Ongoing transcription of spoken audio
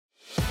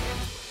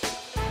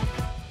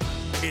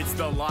It's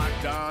the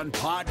Locked On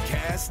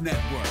Podcast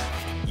Network,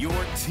 your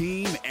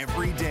team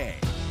every day.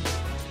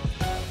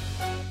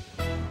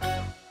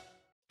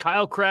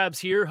 Kyle Krabs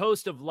here,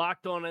 host of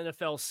Locked On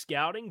NFL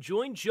Scouting.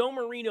 Join Joe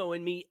Marino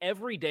and me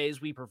every day as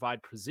we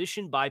provide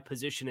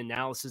position-by-position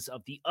analysis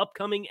of the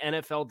upcoming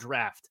NFL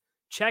Draft.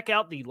 Check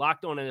out the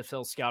Locked On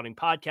NFL Scouting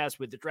podcast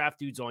with the Draft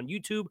Dudes on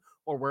YouTube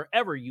or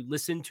wherever you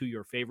listen to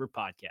your favorite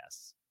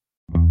podcasts.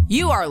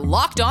 You are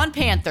Locked On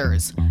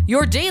Panthers,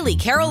 your daily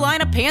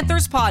Carolina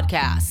Panthers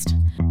podcast.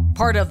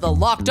 Part of the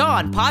Locked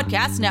On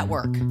Podcast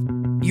Network,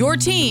 your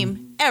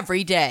team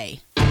every day.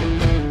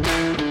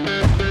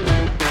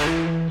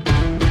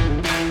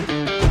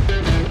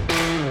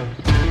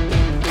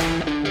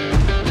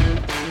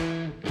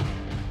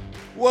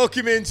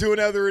 Welcome into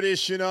another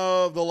edition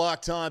of the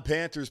Locked On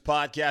Panthers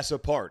podcast, a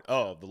part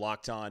of the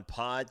Locked On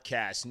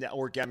Podcast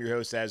Network. I'm your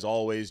host, as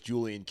always,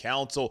 Julian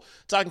Council,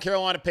 talking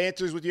Carolina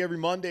Panthers with you every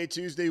Monday,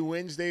 Tuesday,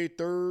 Wednesday,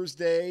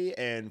 Thursday,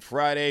 and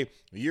Friday.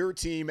 Your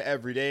team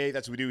every day.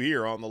 That's what we do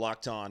here on the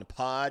Locked On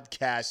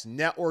Podcast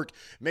Network.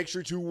 Make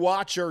sure to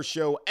watch our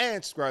show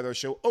and subscribe to our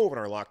show over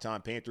on our Locked On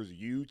Panthers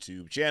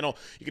YouTube channel.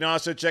 You can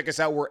also check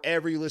us out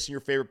wherever you listen to your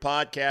favorite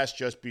podcast.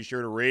 Just be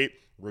sure to rate,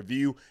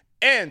 review,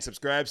 and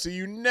subscribe so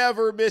you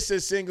never miss a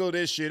single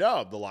edition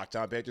of the Locked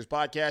On Panthers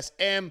podcast.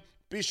 And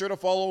be sure to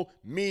follow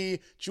me,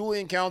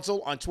 Julian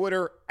Council, on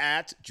Twitter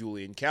at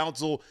Julian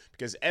Council,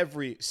 because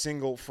every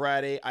single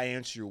Friday I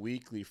answer your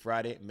weekly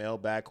Friday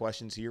mailbag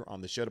questions here on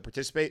the show. To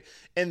participate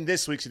in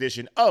this week's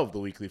edition of the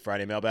weekly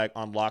Friday mailbag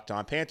on Locked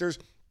On Panthers,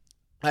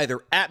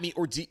 either at me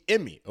or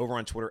DM me over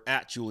on Twitter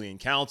at Julian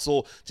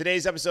Council.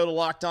 Today's episode of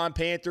Locked On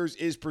Panthers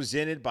is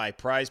presented by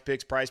Prize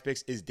Picks. Prize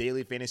Picks is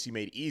daily fantasy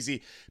made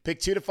easy. Pick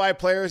 2 to 5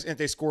 players, and if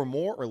they score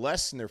more or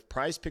less than their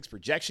Prize Picks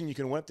projection, you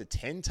can win up to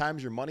 10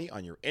 times your money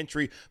on your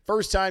entry.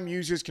 First-time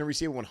users can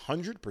receive a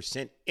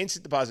 100%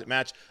 instant deposit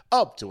match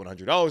up to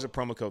 $100 at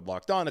promo code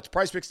Locked On. That's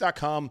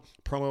prizepicks.com,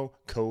 promo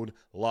code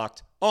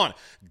Locked On.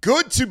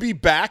 Good to be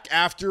back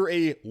after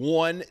a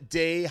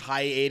one-day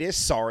hiatus.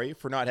 Sorry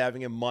for not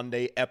having a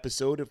Monday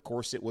episode. Of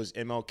course, it was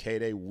MLK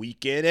Day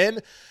weekend,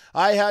 and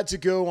I had to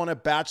go on a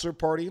bachelor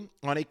party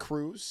on a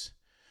cruise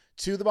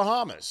to the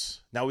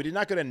Bahamas. Now, we did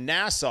not go to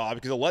Nassau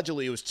because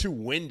allegedly it was too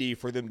windy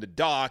for them to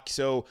dock.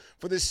 So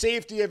for the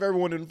safety of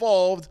everyone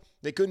involved,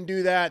 they couldn't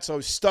do that. So I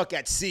was stuck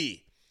at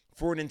sea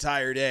for an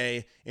entire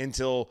day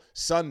until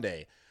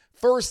Sunday.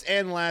 First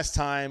and last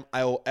time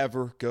I will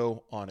ever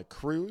go on a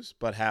cruise,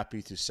 but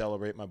happy to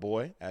celebrate my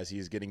boy as he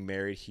is getting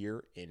married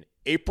here in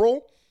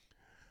April.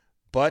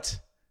 But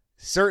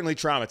certainly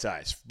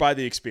traumatized by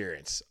the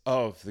experience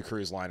of the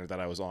cruise liner that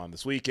I was on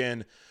this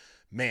weekend.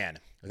 Man,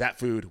 that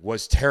food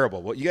was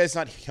terrible. Well, you guys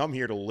not come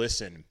here to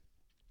listen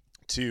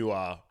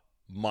to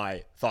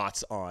my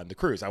thoughts on the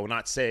cruise. I will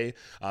not say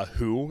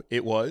who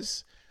it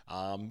was.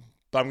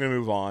 But I'm going to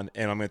move on,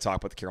 and I'm going to talk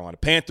about the Carolina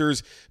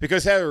Panthers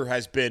because there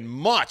has been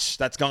much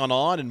that's gone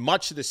on and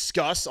much to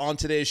discuss on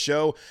today's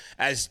show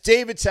as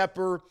David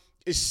Tepper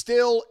is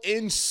still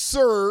in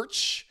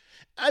search.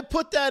 I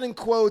put that in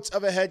quotes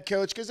of a head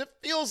coach because it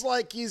feels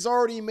like he's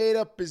already made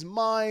up his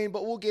mind,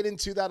 but we'll get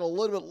into that a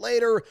little bit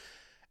later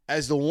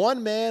as the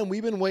one man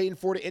we've been waiting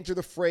for to enter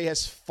the fray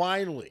has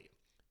finally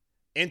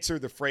enter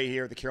the fray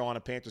here, the Carolina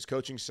Panthers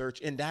coaching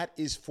search, and that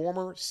is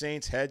former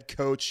Saints head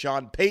coach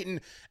Sean Payton.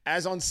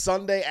 As on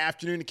Sunday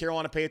afternoon, the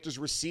Carolina Panthers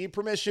received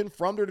permission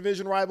from their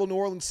division rival New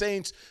Orleans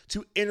Saints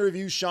to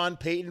interview Sean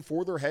Payton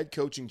for their head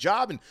coaching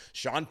job, and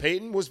Sean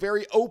Payton was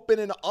very open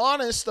and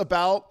honest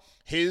about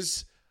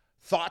his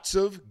thoughts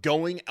of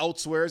going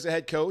elsewhere as a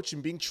head coach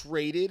and being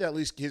traded, at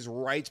least his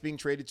rights being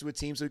traded to a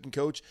team so he can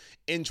coach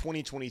in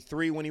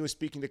 2023 when he was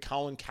speaking to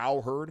Colin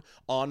Cowherd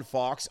on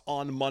Fox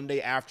on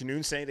Monday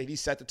afternoon, saying that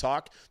he's set to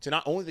talk to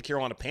not only the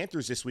Carolina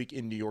Panthers this week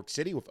in New York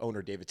City with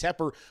owner David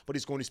Tepper, but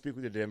he's going to speak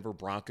with the Denver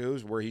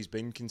Broncos, where he's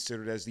been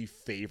considered as the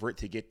favorite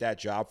to get that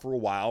job for a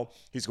while.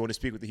 He's going to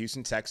speak with the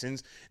Houston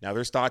Texans. Now,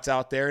 there's thoughts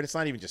out there, and it's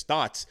not even just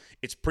thoughts.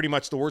 It's pretty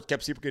much the worst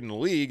kept secret in the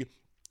league.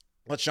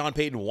 But Sean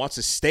Payton wants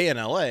to stay in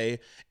LA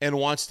and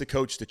wants to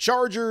coach the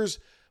Chargers.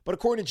 But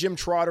according to Jim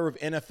Trotter of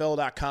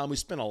NFL.com, who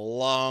spent a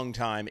long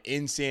time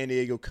in San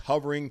Diego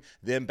covering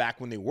them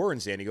back when they were in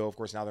San Diego. Of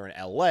course, now they're in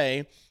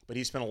LA. But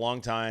he spent a long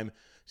time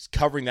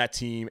covering that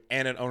team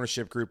and an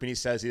ownership group. And he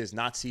says he does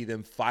not see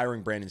them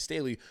firing Brandon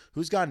Staley,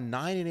 who's gone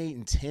 9-8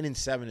 and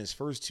 10-7 his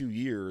first 2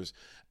 years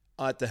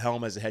at the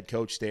helm as a head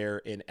coach there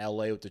in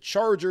LA with the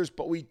Chargers.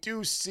 But we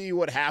do see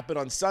what happened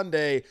on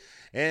Sunday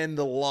and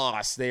the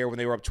loss there when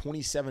they were up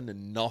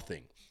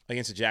 27-0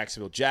 against the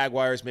Jacksonville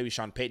Jaguars. Maybe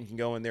Sean Payton can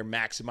go in there,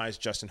 maximize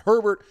Justin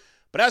Herbert.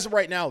 But as of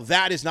right now,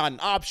 that is not an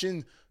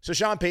option. So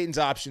Sean Payton's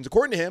options,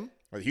 according to him,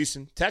 are the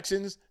Houston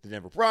Texans, the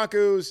Denver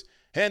Broncos,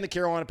 and the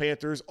Carolina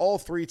Panthers. All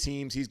 3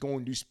 teams he's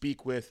going to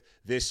speak with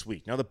this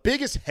week. Now, the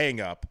biggest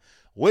hang-up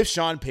with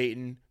Sean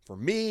Payton, for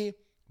me,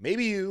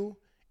 maybe you,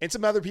 and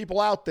some other people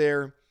out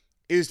there,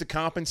 is the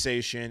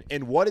compensation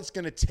and what it's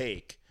going to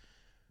take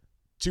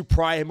to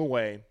pry him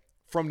away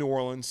from New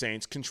Orleans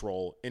Saints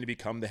control and to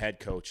become the head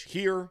coach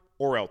here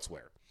or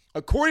elsewhere.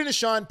 According to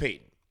Sean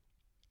Payton,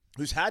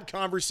 who's had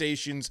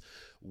conversations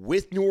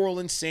with New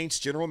Orleans Saints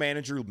general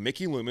manager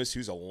Mickey Loomis,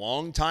 who's a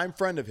longtime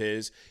friend of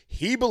his.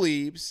 He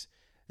believes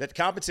that the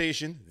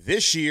compensation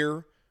this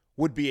year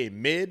would be a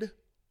mid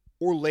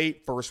or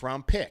late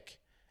first-round pick.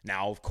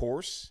 Now, of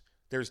course,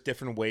 there's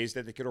different ways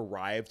that they could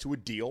arrive to a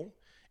deal,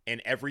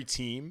 and every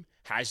team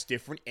has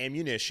different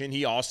ammunition.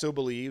 He also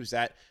believes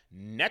that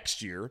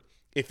next year,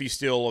 if he's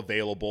still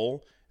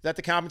available, that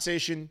the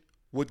compensation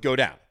would go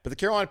down. But the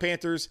Carolina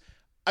Panthers,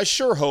 I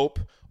sure hope,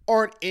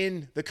 aren't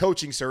in the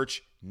coaching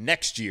search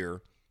next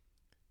year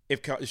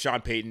if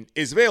Sean Payton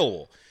is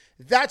available.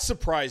 That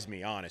surprised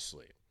me,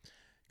 honestly.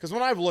 Because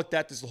when I've looked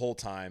at this the whole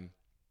time,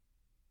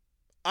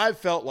 I've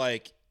felt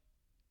like,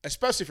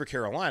 especially for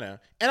Carolina,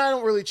 and I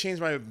don't really change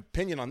my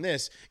opinion on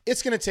this,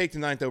 it's going to take the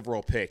 9th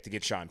overall pick to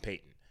get Sean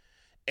Payton.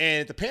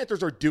 And if the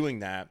Panthers are doing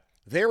that,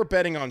 they're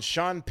betting on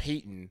Sean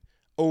Payton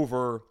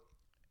over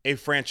a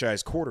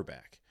franchise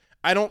quarterback.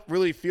 I don't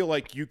really feel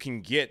like you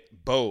can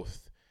get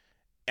both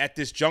at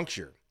this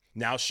juncture.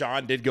 Now,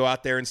 Sean did go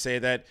out there and say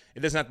that it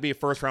doesn't have to be a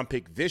first-round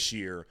pick this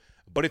year,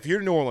 but if you're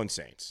the New Orleans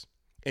Saints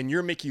and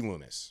you're Mickey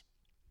Loomis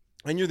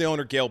and you're the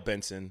owner, Gail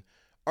Benson,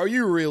 are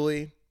you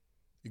really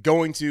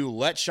going to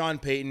let Sean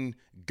Payton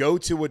go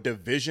to a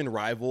division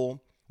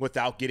rival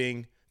without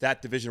getting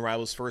that division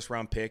rival's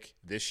first-round pick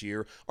this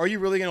year? Are you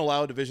really going to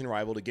allow a division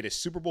rival to get a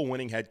Super Bowl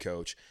winning head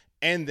coach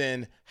and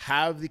then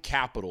have the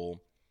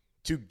capital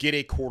to get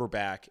a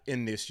quarterback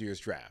in this year's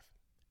draft?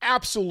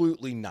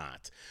 Absolutely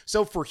not.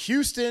 So for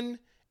Houston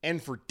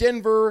and for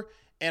Denver,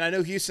 and I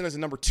know Houston has a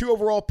number 2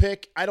 overall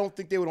pick, I don't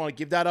think they would want to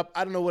give that up.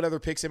 I don't know what other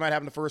picks they might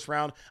have in the first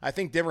round. I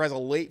think Denver has a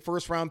late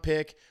first-round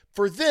pick.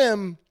 For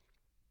them,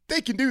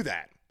 they can do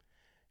that.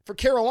 For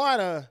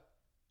Carolina,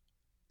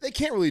 they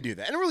can't really do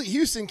that. And really,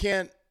 Houston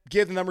can't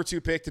give the number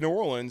 2 pick to New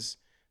Orleans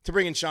to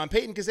bring in Sean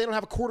Payton because they don't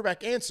have a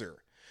quarterback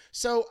answer.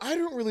 So I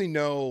don't really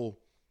know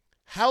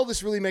how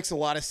this really makes a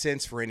lot of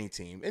sense for any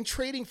team. And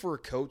trading for a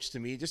coach, to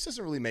me, just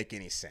doesn't really make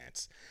any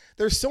sense.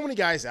 There's so many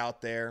guys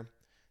out there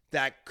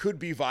that could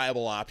be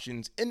viable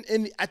options. And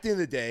at the end of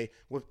the day,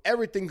 with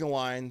everything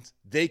aligned,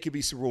 they could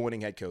be Super Bowl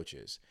winning head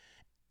coaches.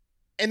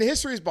 And the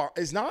history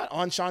is not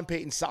on Sean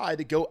Payton's side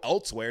to go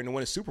elsewhere and to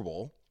win a Super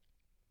Bowl.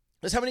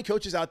 There's how many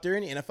coaches out there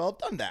in the NFL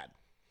have done that.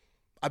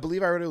 I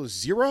believe I read it was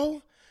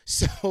 0.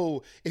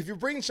 So if you're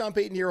bringing Sean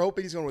Payton here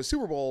hoping he's going to win a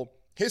Super Bowl,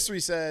 history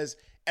says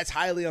it's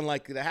highly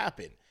unlikely to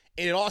happen.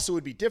 And it also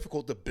would be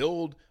difficult to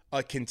build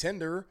a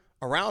contender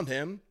around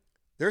him.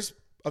 There's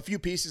a few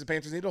pieces the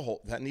Panthers need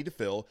to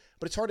fill,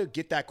 but it's hard to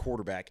get that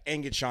quarterback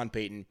and get Sean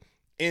Payton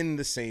in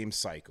the same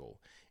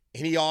cycle.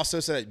 And he also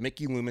said that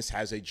Mickey Loomis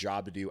has a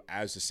job to do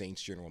as the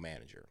Saints general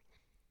manager.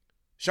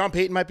 Sean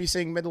Payton might be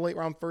saying mid to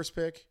late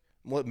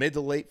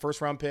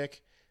first round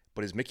pick,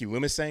 but is Mickey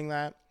Loomis saying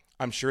that?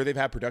 I'm sure they've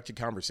had productive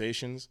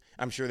conversations.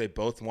 I'm sure they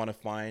both want to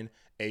find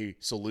a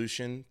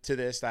solution to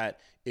this that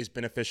is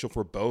beneficial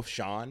for both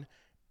Sean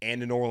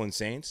and the New Orleans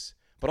Saints.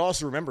 But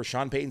also remember,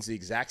 Sean Payton's the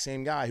exact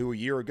same guy who a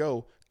year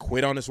ago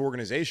quit on this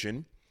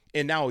organization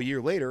and now a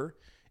year later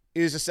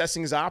is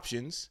assessing his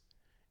options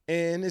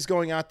and is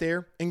going out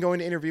there and going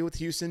to interview with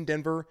Houston,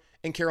 Denver,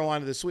 and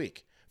Carolina this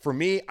week. For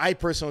me, I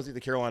personally think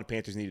the Carolina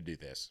Panthers need to do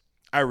this.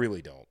 I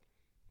really don't.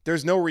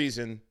 There's no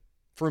reason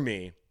for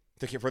me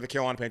for the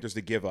Carolina Panthers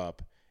to give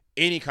up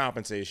any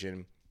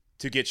compensation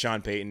to get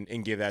Sean Payton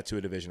and give that to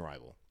a division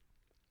rival.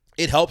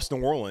 It helps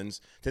New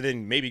Orleans to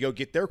then maybe go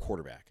get their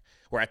quarterback.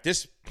 Where at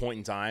this point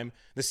in time,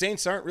 the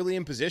Saints aren't really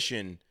in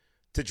position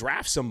to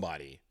draft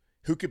somebody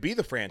who could be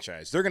the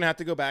franchise. They're going to have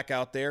to go back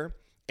out there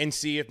and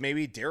see if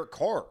maybe Derek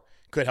Carr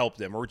could help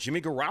them or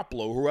Jimmy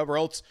Garoppolo or whoever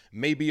else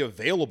may be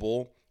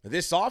available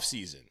this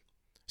offseason.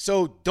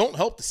 So don't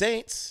help the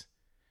Saints.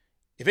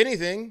 If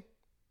anything,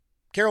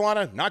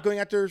 Carolina not going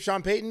after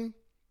Sean Payton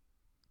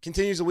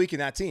continues to weaken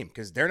that team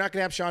because they're not going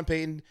to have Sean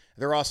Payton.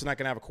 They're also not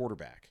going to have a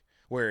quarterback.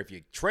 Where if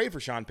you trade for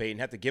Sean Payton,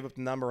 have to give up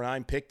the number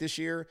 9 pick this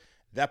year,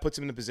 that puts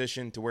them in a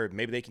position to where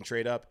maybe they can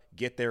trade up,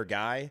 get their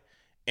guy,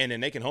 and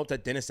then they can hope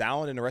that Dennis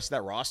Allen and the rest of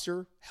that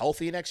roster,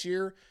 healthy next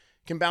year,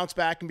 can bounce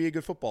back and be a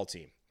good football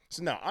team.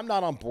 So, no, I'm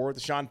not on board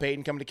with Sean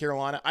Payton coming to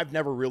Carolina. I've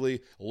never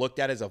really looked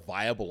at it as a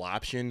viable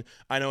option.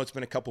 I know it's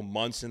been a couple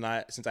months since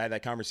I had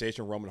that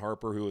conversation with Roman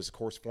Harper, who is, of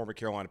course, former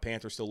Carolina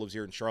Panther, still lives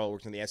here in Charlotte,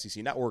 works in the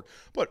SEC Network,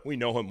 but we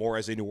know him more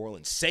as a New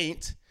Orleans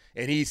Saint,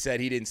 and he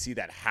said he didn't see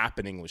that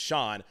happening with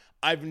Sean.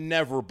 I've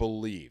never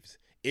believed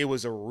it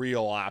was a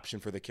real option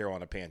for the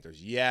Carolina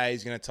Panthers. Yeah,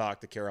 he's going to talk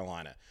to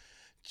Carolina.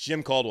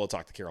 Jim Caldwell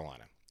talked to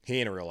Carolina. He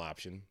ain't a real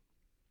option.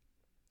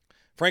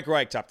 Frank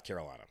Reich talked to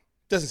Carolina.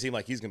 Doesn't seem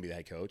like he's going to be the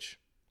head coach.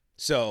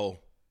 So,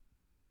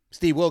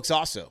 Steve Wilkes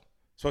also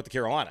spoke to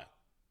Carolina.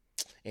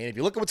 And if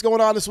you look at what's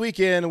going on this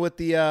weekend with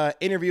the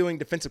interviewing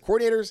defensive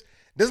coordinators,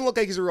 it doesn't look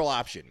like he's a real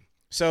option.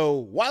 So,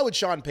 why would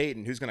Sean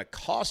Payton, who's going to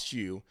cost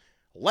you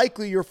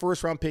likely your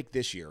first-round pick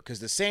this year, because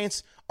the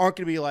Saints aren't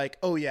going to be like,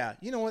 oh, yeah,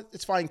 you know what,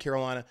 it's fine,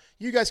 Carolina.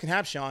 You guys can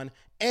have Sean,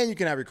 and you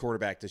can have your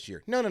quarterback this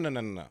year. No.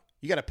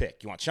 You got to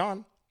pick. You want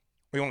Sean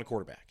or you want a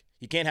quarterback?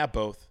 You can't have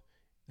both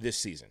this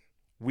season.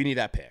 We need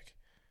that pick.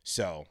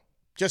 So,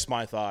 just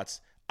my thoughts.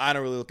 I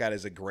don't really look at it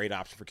as a great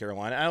option for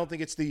Carolina. I don't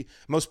think it's the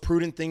most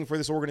prudent thing for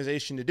this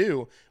organization to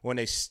do when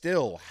they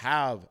still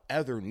have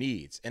other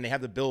needs and they have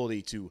the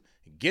ability to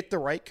get the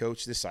right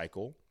coach this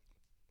cycle,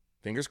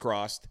 fingers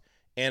crossed,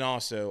 and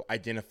also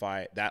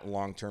identify that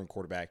long-term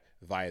quarterback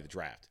via the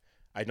draft.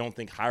 I don't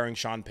think hiring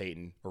Sean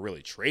Payton, or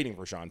really trading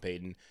for Sean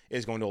Payton,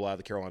 is going to allow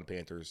the Carolina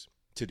Panthers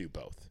to do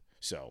both.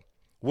 So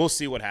we'll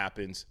see what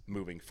happens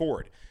moving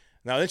forward.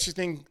 Now, the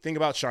interesting thing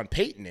about Sean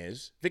Payton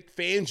is Vic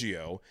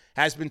Fangio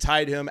has been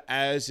tied to him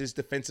as his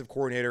defensive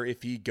coordinator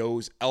if he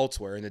goes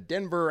elsewhere. And the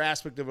Denver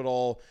aspect of it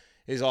all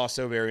is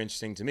also very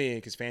interesting to me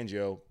because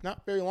Fangio,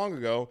 not very long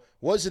ago,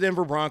 was the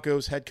Denver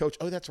Broncos head coach.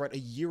 Oh, that's right. A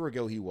year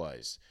ago he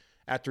was,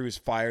 after he was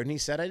fired. And he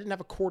said, I didn't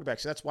have a quarterback,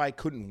 so that's why I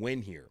couldn't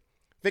win here.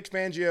 Vic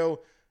Fangio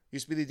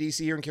used to be the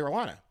DC here in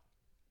Carolina.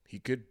 He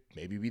could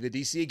maybe be the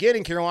DC again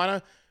in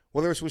Carolina,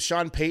 whether it's with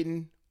Sean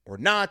Payton or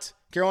not.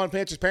 Carolina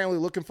Panthers apparently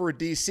looking for a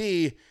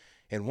DC.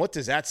 And what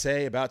does that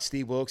say about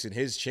Steve Wilks and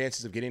his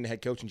chances of getting a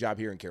head coaching job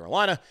here in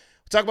Carolina?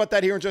 We'll talk about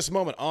that here in just a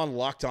moment on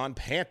Locked On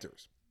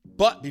Panthers.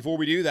 But before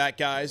we do that,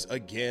 guys,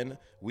 again,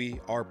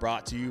 we are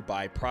brought to you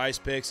by Prize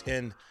Picks.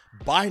 And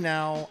by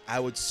now, I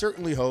would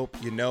certainly hope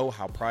you know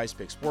how Prize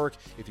Picks work.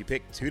 If you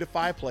pick 2 to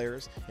 5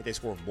 players, if they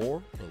score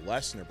more or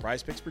less than their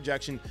Prize Picks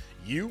projection,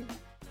 you,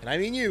 and I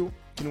mean you,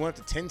 can win up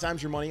to 10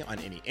 times your money on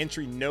any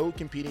entry. No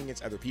competing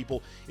against other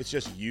people. It's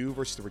just you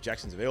versus the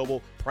projections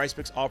available. Prize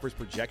Picks offers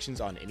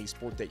projections on any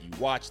sport that you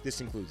watch.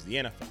 This includes the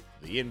NFL,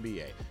 the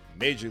NBA,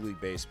 Major League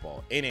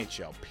Baseball,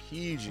 NHL,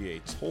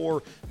 PGA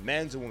Tour,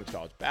 men's and women's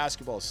college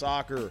basketball,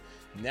 soccer,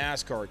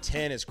 NASCAR,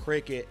 tennis,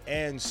 cricket,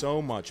 and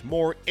so much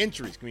more.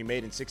 Entries can be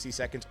made in 60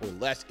 seconds or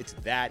less. It's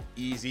that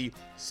easy,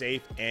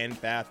 safe, and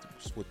fast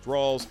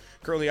withdrawals.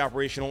 Currently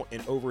operational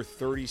in over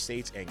 30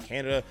 states and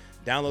Canada.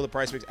 Download the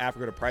PrizePicks app or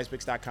go to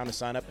prizepicks.com to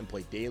sign up and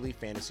play daily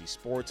fantasy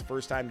sports.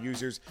 First-time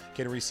users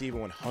can receive a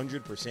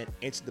 100%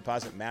 instant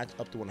deposit match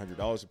up to $100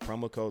 with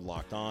promo code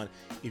Locked On.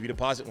 If you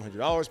deposit $100,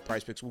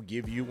 PrizePicks will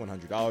give you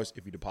 $100.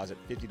 If you deposit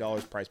 $50,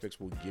 PrizePicks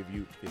will give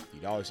you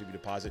 $50. If you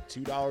deposit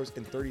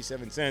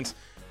 $2.37,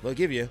 they'll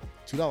give you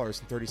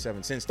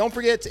 $2.37. Don't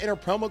forget to enter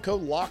promo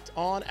code Locked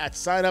On at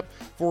sign up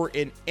for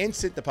an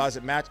instant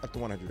deposit match up to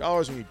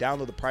 $100 when you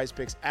download the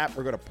PrizePicks app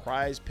or go to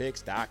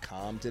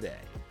prizepicks.com today.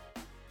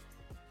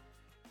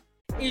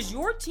 Is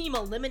your team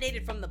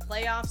eliminated from the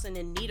playoffs and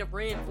in need of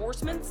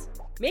reinforcements?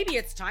 Maybe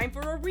it's time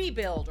for a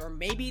rebuild, or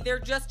maybe they're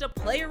just a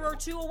player or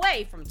two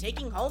away from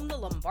taking home the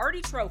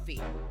Lombardi Trophy.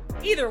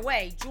 Either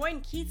way, join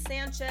Keith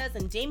Sanchez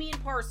and Damian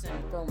Parson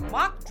for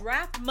Mock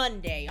Draft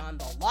Monday on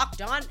the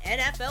Locked On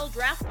NFL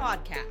Draft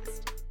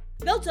Podcast.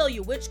 They'll tell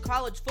you which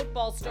college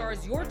football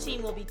stars your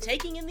team will be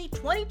taking in the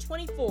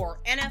 2024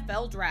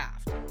 NFL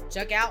Draft.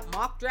 Check out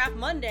Mock Draft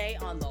Monday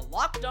on the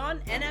Locked On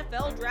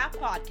NFL Draft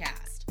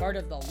Podcast, part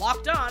of the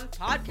Locked On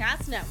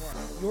Podcast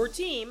Network, your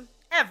team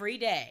every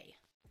day.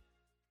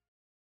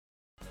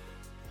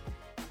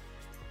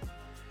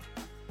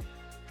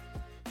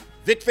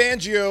 Vic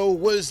Fangio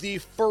was the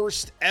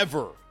first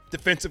ever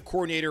defensive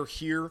coordinator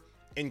here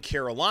in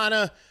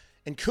Carolina,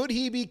 and could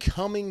he be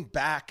coming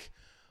back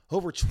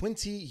over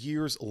 20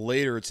 years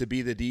later to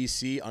be the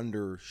DC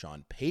under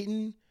Sean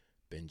Payton,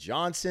 Ben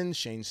Johnson,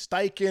 Shane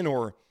Steichen,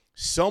 or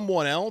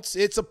someone else?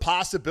 It's a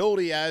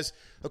possibility, as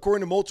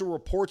according to multiple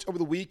reports over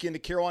the weekend, the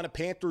Carolina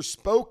Panthers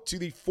spoke to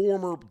the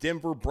former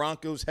Denver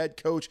Broncos head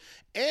coach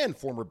and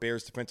former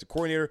Bears defensive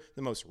coordinator,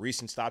 the most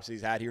recent stops that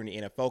he's had here in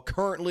the NFL.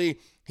 Currently,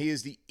 he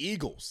is the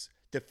Eagles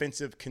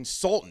defensive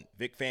consultant,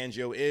 Vic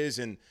Fangio is,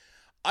 and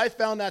I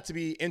found that to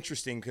be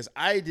interesting because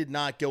I did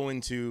not go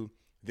into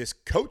this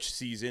coach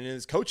season and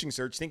this coaching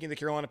search thinking the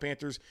Carolina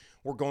Panthers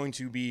were going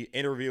to be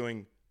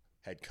interviewing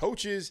head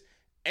coaches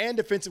and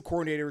defensive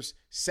coordinators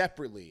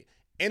separately.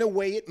 In a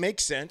way, it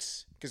makes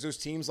sense because there's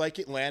teams like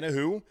Atlanta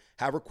who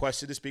have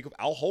requested to speak with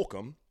Al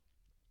Holcomb,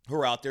 who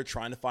are out there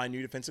trying to find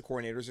new defensive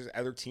coordinators. There's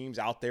other teams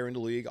out there in the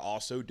league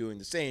also doing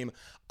the same.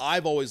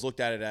 I've always looked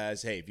at it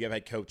as, hey, if you have a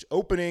head coach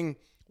opening,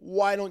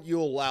 why don't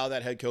you allow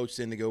that head coach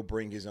then to go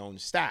bring his own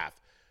staff?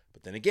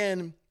 But then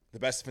again, the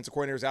best defensive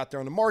coordinators out there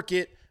on the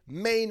market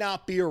may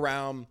not be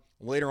around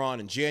later on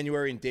in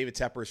January, and David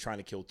Tepper is trying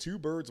to kill two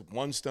birds with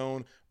one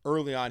stone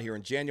early on here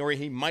in January.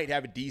 He might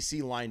have a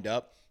DC lined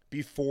up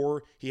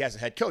before he has a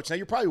head coach. Now,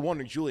 you're probably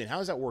wondering, Julian, how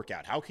does that work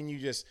out? How can you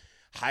just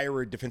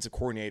hire a defensive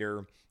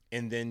coordinator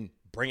and then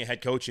bring a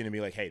head coach in and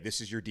be like, hey,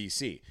 this is your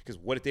DC? Because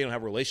what if they don't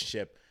have a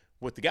relationship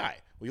with the guy?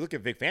 Well, you look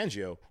at Vic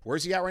Fangio.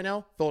 Where's he at right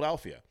now?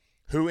 Philadelphia.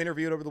 Who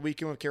interviewed over the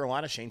weekend with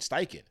Carolina? Shane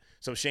Steichen.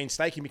 So if Shane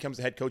Steichen becomes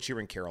the head coach here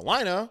in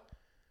Carolina,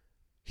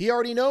 he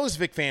already knows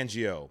Vic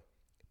Fangio,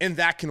 and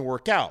that can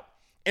work out.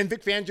 And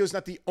Vic Fangio is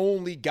not the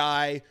only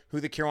guy who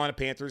the Carolina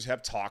Panthers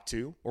have talked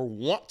to, or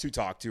want to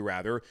talk to,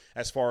 rather,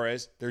 as far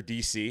as their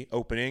DC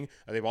opening.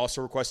 They've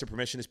also requested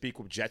permission to speak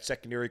with Jets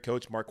secondary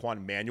coach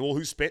Marquand Manuel,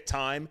 who spent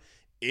time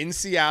in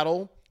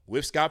Seattle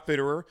with Scott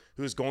Fitterer,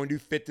 who is going to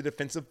fit the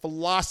defensive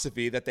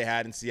philosophy that they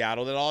had in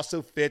Seattle that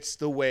also fits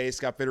the way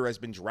Scott Fitterer has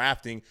been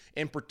drafting,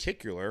 in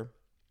particular,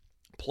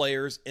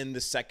 players in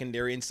the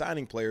secondary and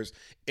signing players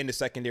in the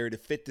secondary to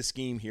fit the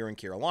scheme here in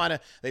Carolina.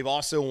 They've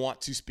also want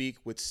to speak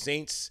with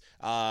Saints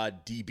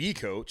DB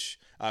coach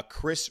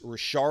Chris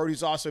Richard,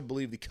 who's also, I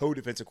believe, the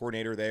co-defensive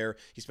coordinator there.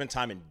 He spent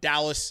time in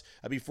Dallas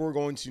before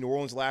going to New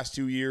Orleans the last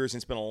 2 years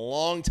and spent a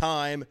long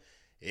time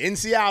in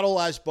Seattle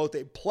as both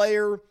a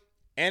player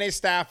and a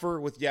staffer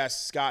with,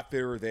 yes, Scott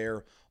Fitterer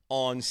there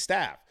on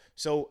staff.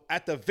 So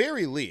at the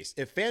very least,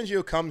 if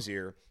Fangio comes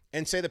here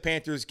and say the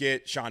Panthers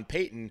get Sean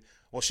Payton,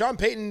 well, Sean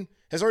Payton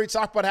has already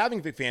talked about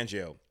having Vic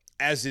Fangio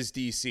as his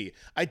DC.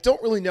 I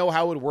don't really know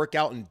how it would work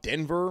out in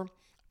Denver.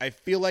 I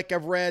feel like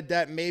I've read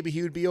that maybe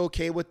he would be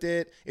okay with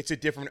it. It's a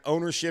different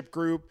ownership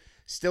group,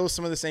 still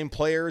some of the same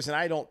players, and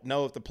I don't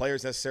know if the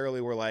players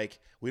necessarily were like,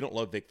 we don't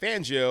love Vic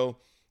Fangio.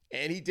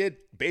 And he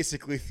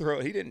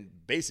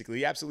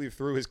absolutely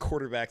threw his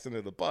quarterbacks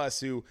under the bus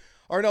who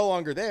are no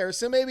longer there,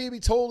 so maybe he'd be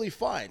totally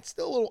fine.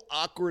 Still a little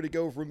awkward to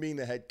go from being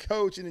the head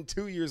coach, and then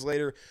 2 years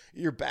later,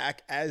 you're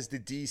back as the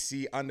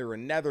DC under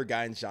another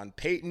guy in Sean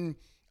Payton.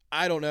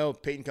 I don't know.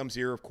 If Payton comes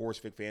here, of course,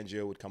 Vic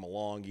Fangio would come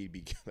along. He'd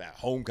be at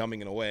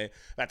homecoming in a way.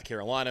 Back to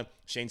Carolina.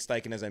 Shane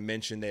Steichen, as I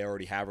mentioned, they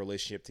already have a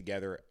relationship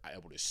together, I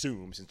would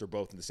assume, since they're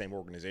both in the same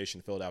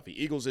organization, Philadelphia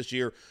Eagles this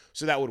year.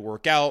 So that would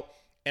work out.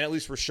 And at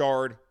least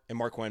Richard and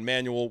Marquand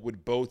Manuel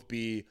would both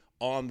be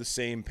on the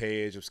same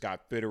page of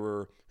Scott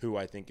Fitterer, who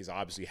I think is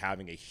obviously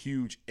having a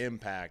huge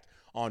impact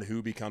on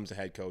who becomes the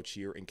head coach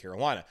here in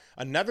Carolina.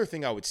 Another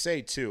thing I would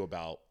say, too,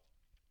 about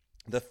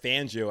the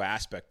Fangio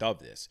aspect of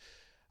this,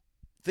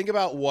 think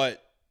about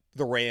what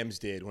the Rams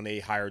did when they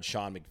hired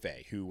Sean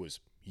McVay, who was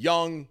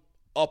young,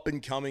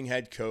 up-and-coming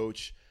head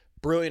coach,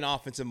 brilliant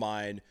offensive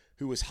mind,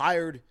 who was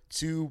hired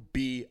to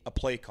be a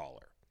play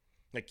caller.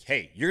 Like,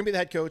 hey, you're going to be the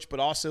head coach, but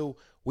also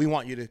we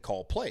want you to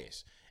call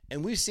plays.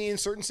 And we've seen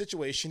certain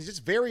situations, it's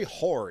very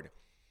hard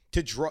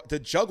to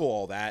juggle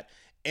all that.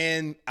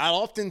 And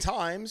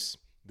oftentimes,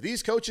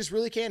 these coaches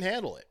really can't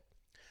handle it.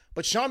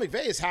 But Sean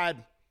McVay has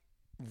had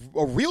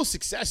a real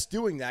success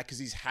doing that because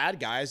he's had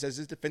guys as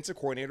his defensive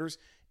coordinators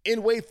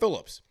in Wade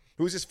Phillips,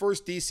 who was his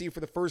first DC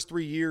for the first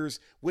 3 years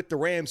with the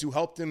Rams, who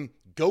helped him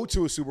go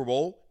to a Super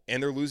Bowl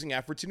and their losing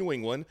effort to New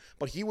England.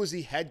 But he was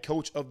the head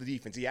coach of the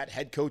defense. He had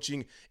head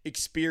coaching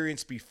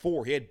experience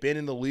before. He had been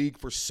in the league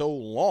for so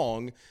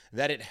long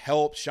that it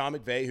helped Sean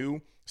McVay,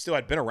 who still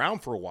had been around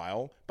for a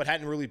while, but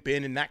hadn't really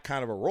been in that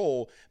kind of a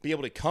role, be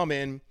able to come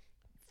in,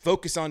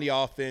 focus on the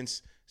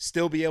offense,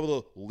 still be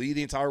able to lead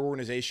the entire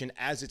organization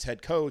as its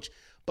head coach,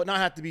 but not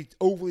have to be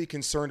overly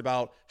concerned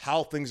about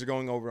how things are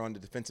going over on the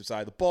defensive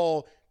side of the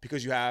ball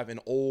because you have an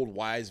old,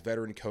 wise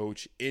veteran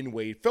coach in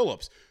Wade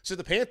Phillips. So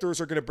the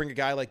Panthers are going to bring a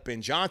guy like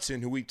Ben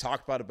Johnson, who we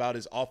talked about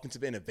his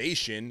offensive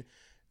innovation.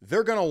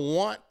 They're going to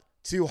want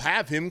to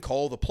have him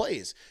call the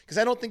plays because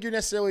I don't think you're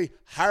necessarily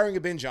hiring a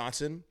Ben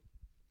Johnson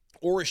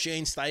or a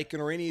Shane Steichen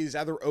or any of these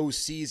other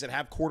OCs that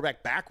have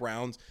quarterback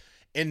backgrounds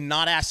and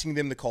not asking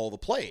them to call the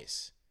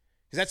plays.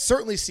 Because that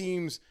certainly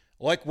seems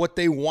like what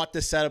they want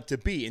the setup to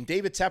be. And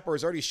David Tepper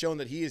has already shown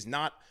that he is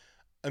not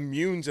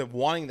immune to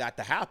wanting that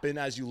to happen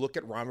as you look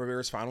at Ron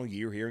Rivera's final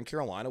year here in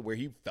Carolina, where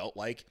he felt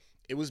like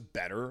it was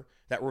better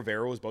that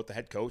Rivera was both the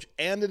head coach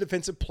and the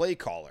defensive play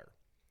caller.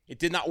 It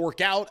did not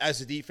work out as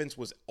the defense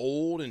was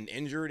old and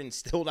injured and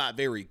still not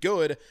very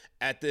good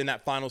in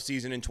that final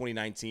season in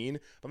 2019.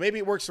 But maybe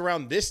it works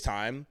around this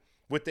time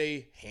with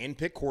a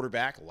hand-picked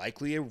quarterback,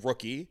 likely a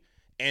rookie,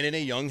 and in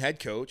a young head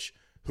coach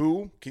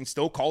who can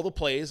still call the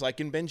plays, like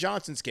in Ben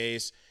Johnson's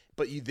case,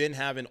 but you then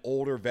have an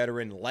older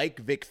veteran like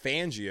Vic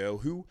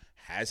Fangio, who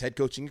has head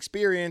coaching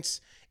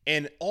experience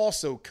and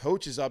also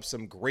coaches up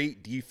some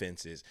great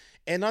defenses.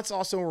 And let's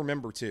also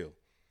remember, too,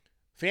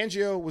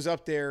 Fangio was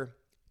up there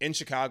in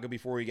Chicago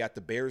before he got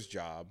the Bears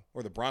job,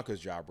 or the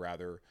Broncos job,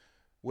 rather,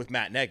 with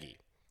Matt Nagy,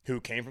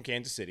 who came from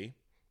Kansas City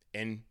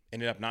and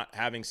ended up not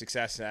having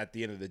success at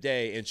the end of the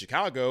day in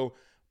Chicago,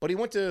 but he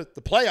went to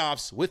the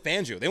playoffs with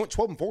Fangio. They went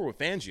 12-4 with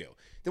Fangio.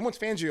 Then once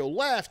Fangio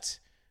left,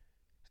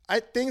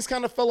 things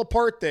kind of fell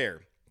apart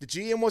there. The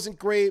GM wasn't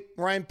great.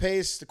 Ryan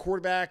Pace, the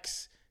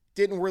quarterbacks,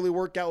 didn't really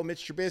work out with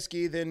Mitch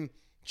Trubisky. Then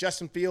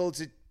Justin Fields,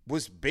 it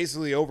was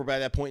basically over by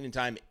that point in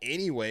time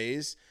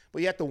anyways.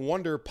 But you have to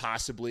wonder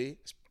possibly,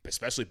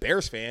 especially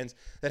Bears fans,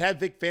 that had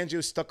Vic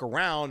Fangio stuck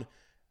around,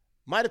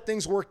 might have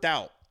things worked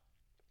out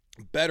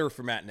better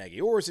for Matt Nagy?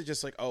 Or is it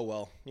just like, oh,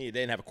 well, they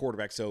didn't have a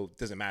quarterback, so it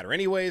doesn't matter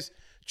anyways?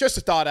 Just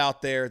a thought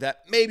out there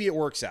that maybe it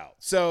works out.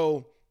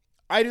 So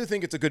I do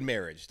think it's a good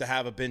marriage to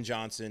have a Ben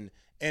Johnson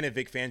and a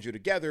Vic Fangio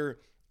together.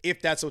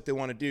 If that's what they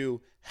want to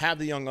do, have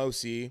the young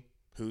OC,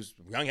 who's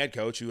a young head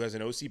coach, who has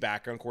an OC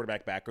background,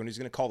 quarterback background, who's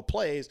going to call the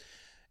plays.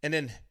 And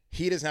then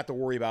he doesn't have to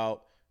worry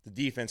about the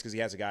defense because he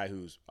has a guy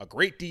who's a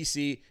great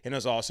DC and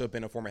has also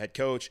been a former head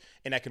coach,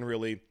 and that can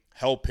really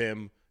help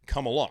him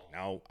come along.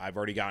 Now, I've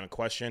already gotten a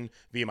question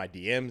via my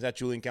DMs at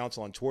Julian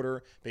Council on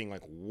Twitter being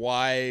like,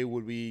 why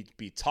would we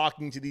be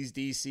talking to these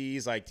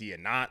DCs? Like, do you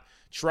not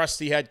trust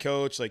the head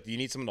coach? Like, do you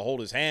need someone to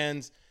hold his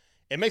hands?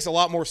 It makes a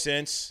lot more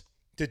sense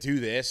to do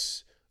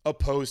this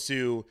opposed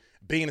to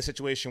being in a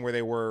situation where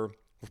they were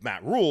with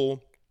Matt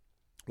Rule,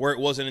 where it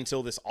wasn't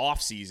until this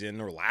offseason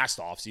or last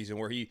offseason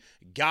where he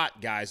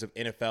got guys of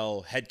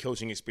NFL head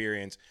coaching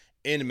experience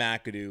in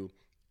McAdoo,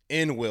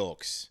 in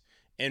Wilkes,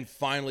 and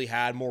finally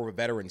had more of a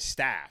veteran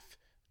staff.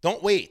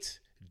 Don't wait.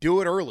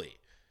 Do it early.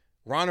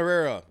 Ron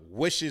Rivera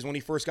wishes when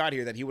he first got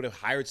here that he would have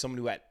hired someone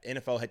who had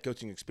NFL head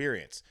coaching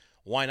experience.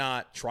 Why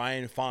not try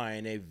and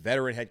find a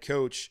veteran head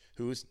coach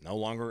who's no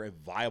longer a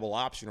viable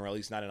option, or at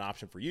least not an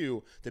option for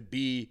you, to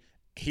be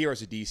here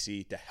as a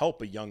DC to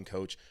help a young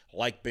coach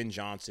like Ben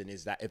Johnson,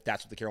 is that if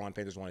that's what the Carolina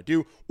Panthers want to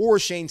do, or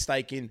Shane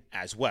Steichen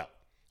as well.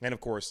 And of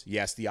course,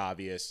 yes, the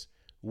obvious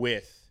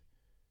with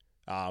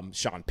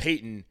Sean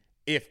Payton,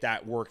 if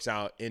that works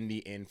out in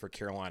the end for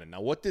Carolina.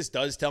 Now, what this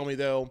does tell me,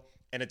 though,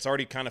 and it's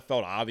already kind of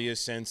felt obvious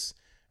since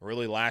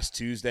really last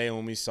Tuesday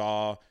when we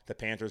saw the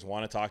Panthers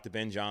want to talk to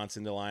Ben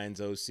Johnson, the Lions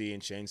OC,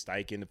 and Shane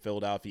Steichen, the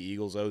Philadelphia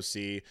Eagles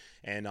OC,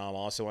 and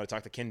also want to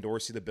talk to Ken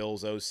Dorsey, the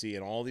Bills OC,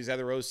 and all these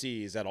other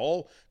OCs that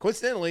all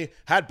coincidentally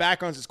had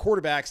backgrounds as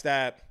quarterbacks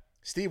that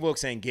Steve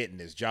Wilkes ain't getting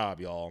his job,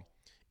 y'all.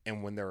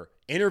 And when they're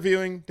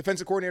interviewing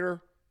defensive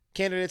coordinator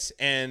candidates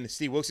and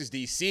Steve Wilkes'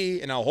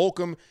 DC and Al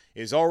Holcomb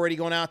is already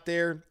going out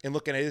there and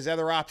looking at his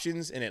other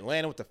options in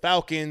Atlanta with the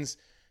Falcons,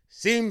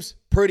 seems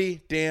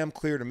pretty damn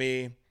clear to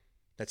me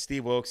that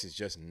Steve Wilkes is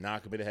just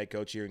not going to be the head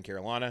coach here in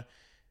Carolina.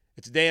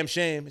 It's a damn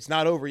shame. It's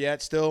not over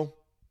yet. Still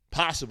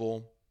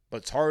possible, but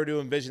it's hard to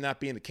envision that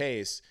being the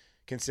case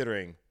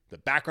considering the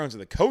backgrounds of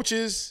the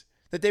coaches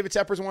that David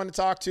Tepper's wanted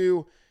to talk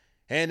to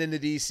and in the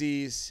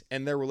DCs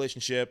and their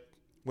relationship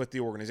with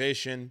the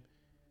organization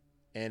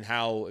and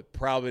how it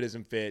probably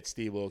doesn't fit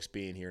Steve Wilkes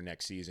being here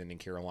next season in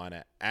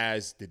Carolina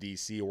as the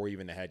DC or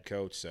even the head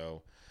coach.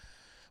 So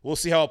we'll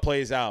see how it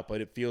plays out,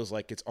 but it feels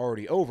like it's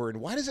already over.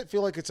 And why does it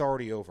feel like it's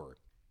already over?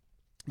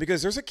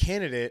 Because there's a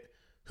candidate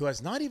who has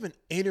not even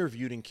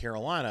interviewed in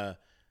Carolina,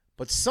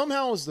 but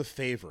somehow is the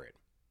favorite.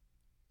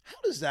 How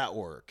does that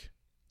work?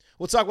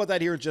 We'll talk about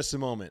that here in just a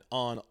moment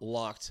on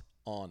Locked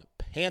on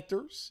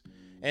Panthers.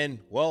 And,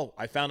 well,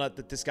 I found out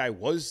that this guy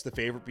was the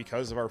favorite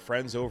because of our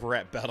friends over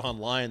at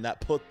BetOnline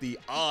that put the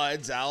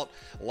odds out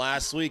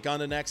last week on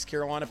the next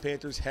Carolina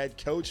Panthers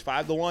head coach.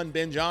 5-1,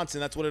 Ben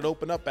Johnson. That's what it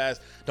opened up as.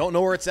 Don't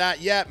know where it's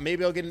at yet.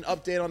 Maybe I'll get an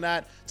update on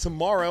that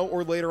tomorrow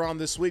or later on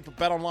this week. But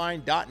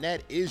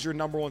BetOnline.net is your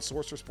number one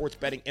source for sports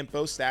betting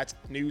info, stats,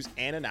 news,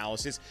 and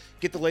analysis.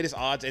 Get the latest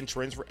odds and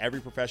trends for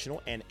every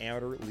professional and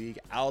amateur league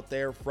out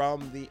there,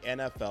 from the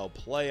NFL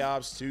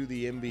playoffs to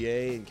the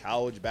NBA and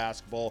college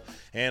basketball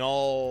and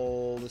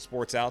all the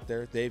sports out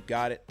there. They've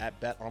got it at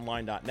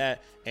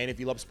betonline.net. And if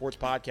you love sports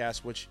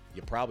podcasts, which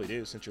you probably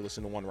do since you're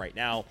listening to one right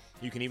now,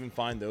 you can even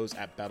find those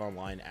at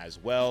BetOnline as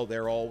well.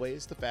 They're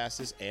always the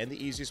fastest and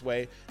the easiest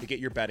way to get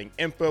your betting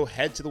info.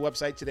 Head to the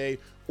website today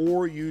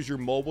or use your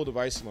mobile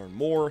device to learn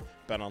more.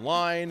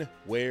 BetOnline,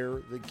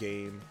 where the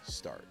game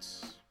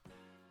starts.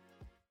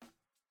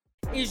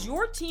 Is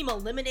your team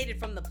eliminated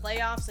from the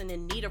playoffs and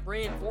in need of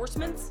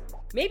reinforcements?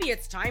 Maybe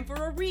it's time for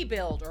a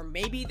rebuild, or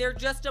maybe they're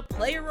just a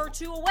player or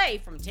two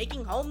away from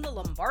taking home the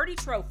Lombardi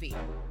Trophy.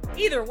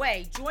 Either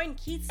way, join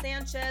Keith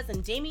Sanchez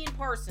and Damian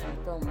Parson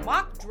for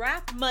Mock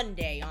Draft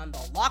Monday on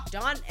the Locked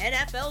On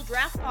NFL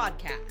Draft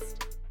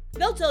Podcast.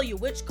 They'll tell you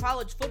which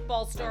college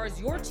football stars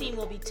your team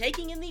will be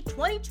taking in the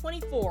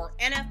 2024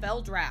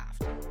 NFL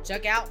Draft.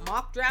 Check out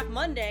Mock Draft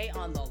Monday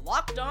on the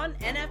Locked On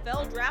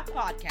NFL Draft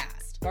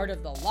Podcast, part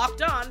of the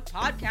Locked On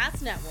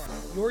Podcast Network,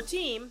 your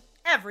team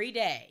every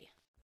day.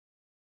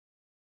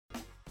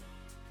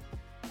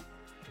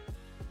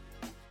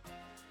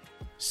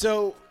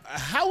 So,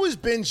 how is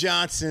Ben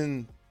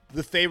Johnson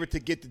the favorite to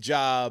get the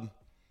job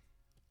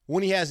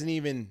when he hasn't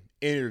even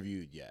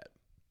interviewed yet?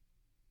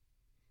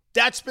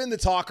 That's been the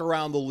talk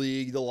around the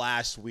league the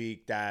last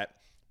week, that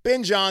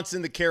Ben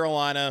Johnson to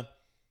Carolina,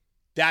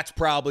 that's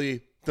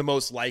probably the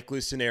most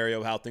likely scenario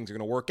of how things are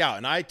going to work out.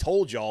 And I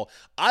told y'all,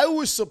 I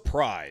was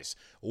surprised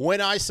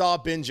when I saw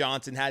Ben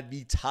Johnson had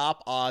the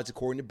top odds,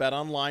 according to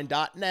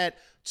betonline.net,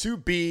 to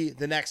be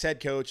the next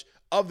head coach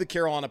of the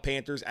Carolina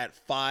Panthers at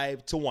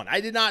 5-1.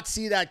 I did not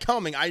see that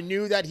coming. I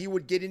knew that he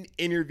would get an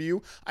interview.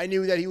 I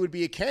knew that he would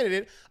be a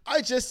candidate.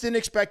 I just didn't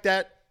expect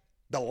that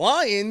the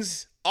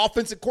Lions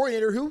offensive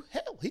coordinator, who,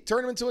 hell, he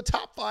turned him into a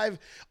top 5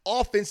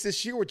 offense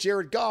this year with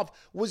Jared Goff,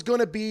 was going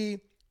to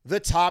be the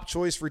top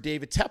choice for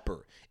David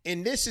Tepper.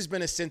 And this has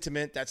been a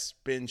sentiment that's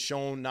been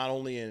shown not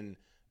only in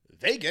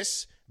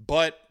Vegas,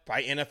 but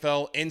by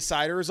NFL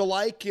insiders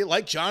alike,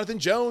 like Jonathan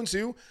Jones,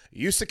 who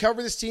used to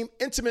cover this team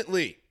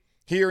intimately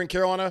here in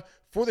Carolina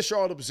for the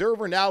Charlotte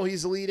Observer. Now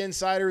he's the lead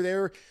insider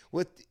there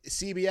with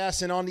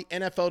CBS and on the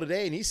NFL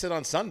Today. And he said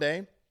on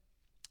Sunday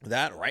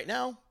that right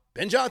now,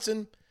 Ben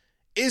Johnson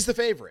is the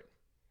favorite,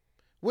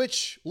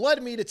 which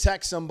led me to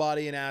text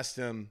somebody and ask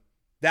them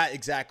that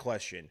exact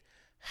question.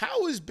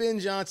 How is Ben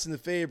Johnson the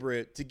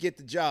favorite to get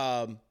the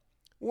job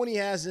when he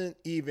hasn't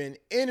even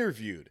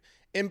interviewed?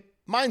 And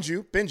mind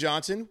you, Ben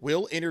Johnson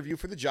will interview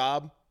for the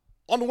job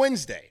on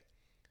Wednesday.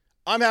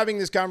 I'm having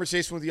this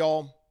conversation with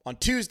y'all on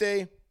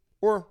Tuesday,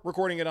 or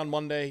recording it on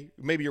Monday.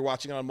 Maybe you're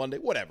watching it on Monday,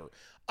 whatever.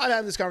 I'm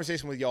having this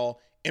conversation with y'all,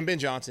 and Ben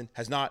Johnson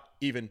has not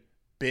even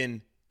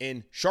been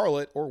in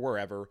Charlotte or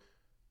wherever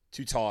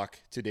to talk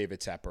to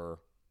David Tepper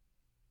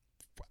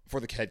for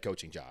the head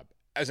coaching job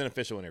as an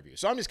official interview.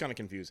 So I'm just kind of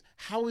confused.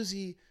 How is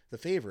he the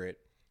favorite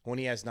when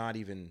he has not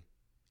even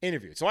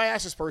interviewed? So I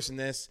asked this person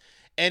this,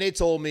 and it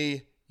told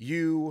me,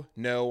 you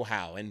know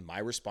how. And my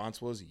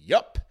response was,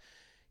 yup.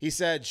 He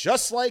said,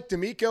 just like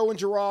D'Amico and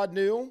Gerard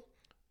knew,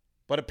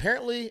 but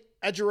apparently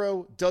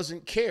Ejiro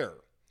doesn't care.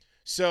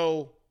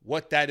 So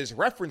what that is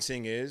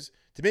referencing is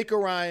D'Amico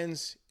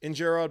Ryans and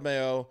Gerard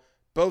Mayo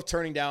both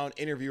turning down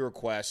interview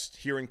requests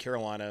here in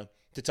Carolina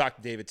to talk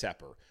to David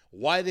Tepper.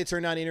 Why did they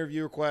turn down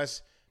interview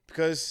requests?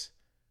 Because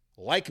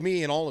like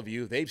me and all of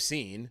you, they've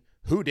seen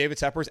who David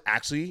Tepper is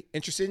actually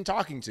interested in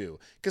talking to.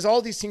 Because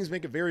all these teams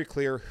make it very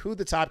clear who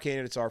the top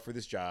candidates are for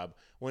this job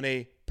when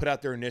they put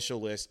out their initial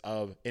list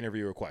of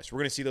interview requests. We're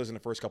going to see those in the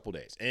first couple of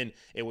days. And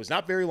it was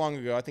not very long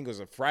ago. I think it was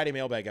a Friday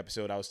mailbag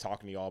episode I was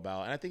talking to you all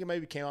about. And I think it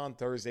maybe came out on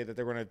Thursday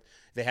that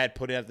they had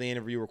put out the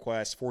interview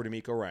requests for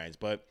D'Amico Ryans.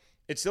 But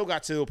it still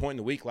got to a point in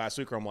the week last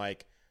week where I'm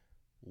like,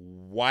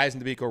 why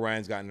hasn't D'Amico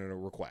Ryans gotten a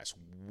request?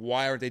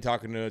 Why aren't they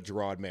talking to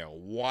Gerard Mayo?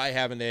 Why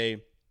haven't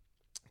they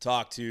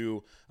talked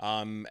to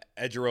Ejiro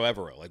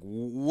Evero? Like,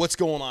 what's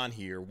going on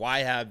here? Why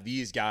have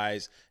these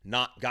guys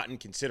not gotten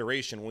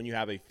consideration when you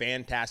have a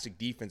fantastic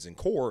defense and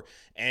core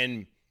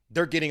and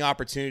they're getting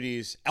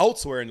opportunities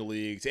elsewhere in the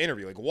league to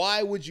interview? Like,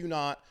 why would you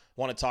not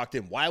want to talk to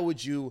him? Why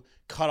would you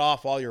cut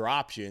off all your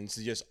options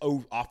to just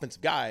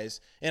offensive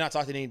guys and not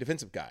talk to any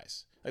defensive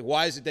guys? Like,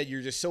 why is it that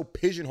you're just so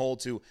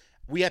pigeonholed to,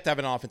 we have to have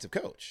an offensive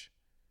coach?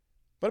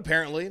 But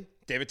apparently,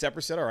 David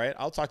Tepper said, all right,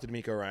 I'll talk to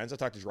D'Amico Ryans. I'll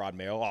talk to Gerard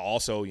Mayo. I'll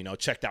also,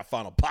 check that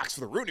final box for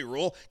the Rooney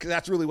Rule, because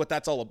that's really what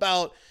that's all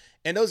about.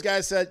 And those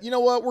guys said, you know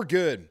what? We're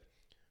good.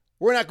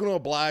 We're not going to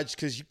oblige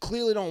because you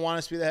clearly don't want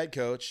us to be the head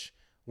coach.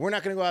 We're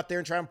not going to go out there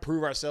and try and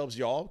prove ourselves,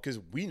 y'all, because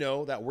we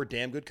know that we're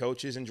damn good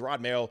coaches. And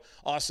Gerard Mayo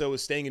also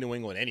is staying in New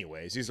England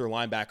anyways. He's their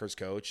linebackers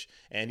coach,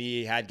 and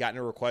he had gotten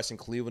a request in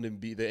Cleveland to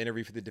be the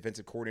interview for the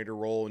defensive coordinator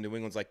role. And New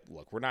England's like,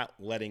 look, we're not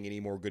letting any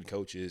more good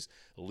coaches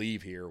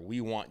leave here. We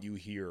want you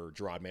here,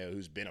 Gerard Mayo,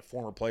 who's been a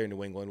former player in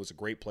New England, was a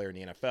great player in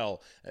the NFL.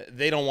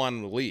 They don't want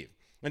him to leave.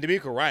 And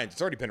D'Amico Ryans,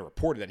 it's already been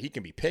reported that he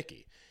can be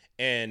picky.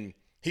 And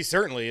he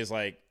certainly is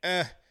like,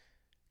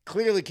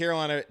 clearly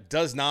Carolina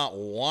does not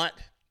want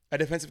a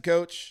defensive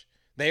coach.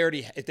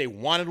 If they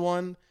wanted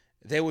one,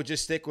 they would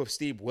just stick with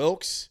Steve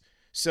Wilks.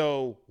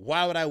 So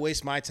why would I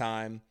waste my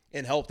time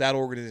and help that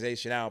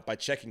organization out by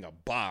checking a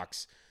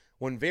box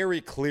when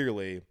very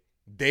clearly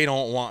they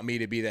don't want me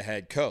to be the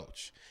head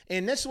coach?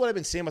 And this is what I've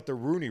been saying about the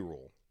Rooney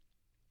Rule.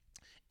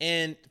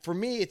 And for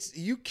me, it's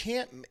you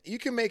can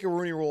make a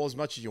Rooney Rule as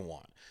much as you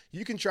want.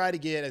 You can try to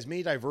get as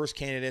many diverse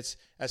candidates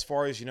as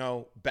far as,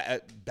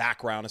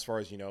 background, as far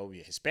as,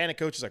 Hispanic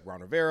coaches like Ron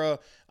Rivera.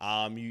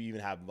 You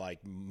even have like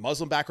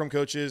Muslim background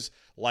coaches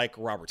like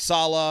Robert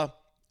Saleh.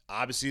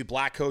 Obviously,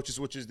 black coaches,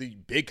 which is the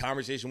big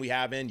conversation we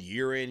have in,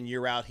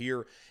 year out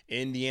here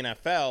in the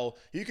NFL.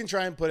 You can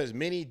try and put as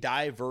many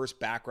diverse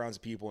backgrounds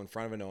of people in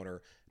front of an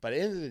owner. But at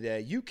the end of the day,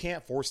 you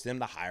can't force them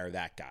to hire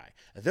that guy.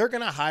 They're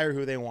going to hire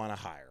who they want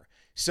to hire.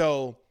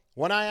 So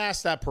when I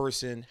asked that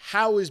person,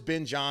 how is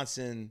Ben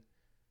Johnson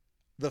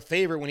the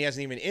favorite when he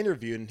hasn't even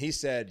interviewed? And he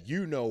said,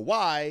 you know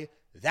why?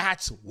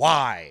 That's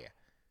why.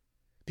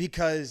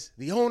 Because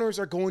the owners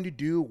are going to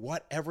do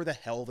whatever the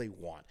hell they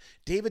want.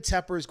 David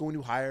Tepper is going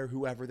to hire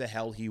whoever the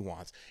hell he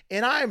wants.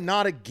 And I am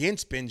not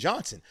against Ben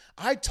Johnson.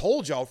 I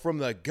told y'all from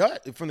the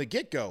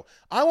get-go,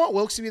 I want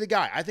Wilks to be the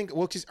guy. I think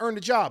Wilks has earned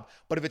a job.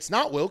 But if it's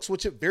not Wilks,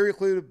 which it very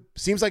clearly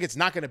seems like it's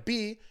not going to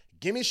be,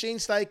 give me Shane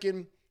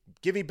Steichen,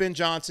 give me Ben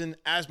Johnson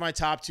as my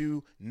top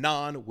two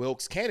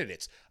non-Wilks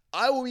candidates.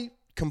 I will be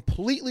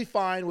completely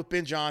fine with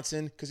Ben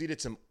Johnson because he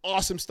did some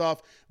awesome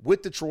stuff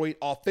with Detroit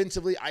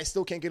offensively. I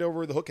still can't get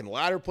over the hook and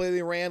ladder play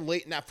they ran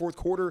late in that fourth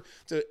quarter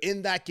to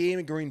end that game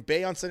in Green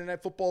Bay on Sunday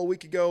Night Football a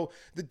week ago.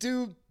 The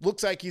dude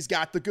looks like he's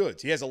got the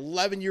goods. He has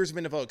 11 years of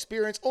NFL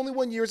experience, only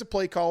 1 year as a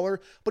play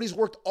caller, but he's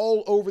worked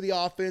all over the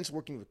offense,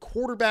 working with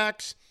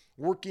quarterbacks,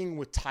 working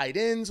with tight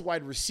ends,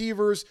 wide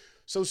receivers.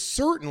 So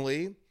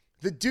certainly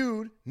the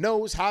dude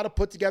knows how to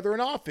put together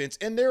an offense.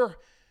 And there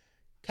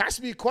has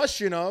to be a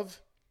question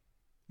of,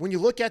 when you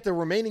look at the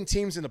remaining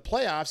teams in the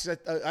playoffs,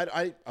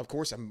 I of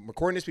course, I'm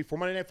recording this before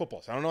Monday Night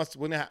Football, so I don't know what's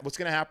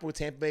going to happen with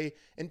Tampa Bay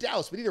and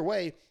Dallas. But either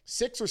way,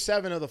 6 or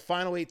 7 of the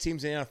final 8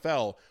 teams in the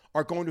NFL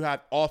are going to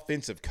have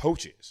offensive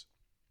coaches.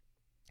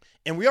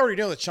 And we already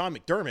know that Sean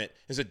McDermott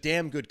is a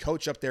damn good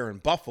coach up there in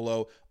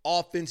Buffalo,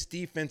 offense,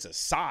 defense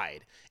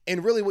aside.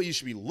 And really what you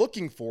should be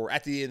looking for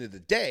at the end of the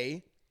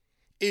day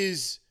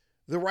is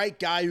the right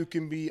guy who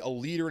can be a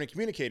leader and a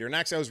communicator. And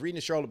actually, I was reading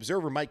the Charlotte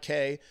Observer, Mike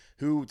Kay,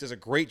 who does a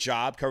great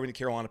job covering the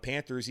Carolina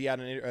Panthers. He had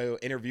an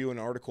interview, an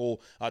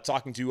article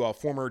talking to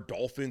former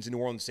Dolphins and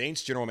New Orleans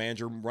Saints general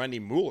manager Randy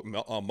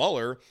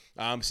Mueller,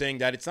 saying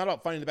that it's not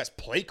about finding the best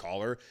play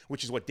caller,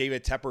 which is what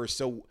David Tepper is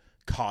so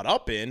caught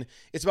up in.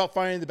 It's about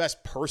finding the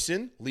best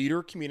person,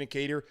 leader,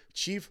 communicator,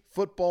 chief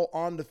football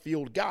on the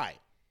field guy.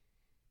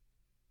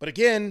 But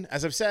again,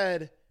 as I've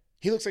said,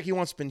 he looks like he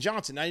wants Ben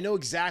Johnson. I know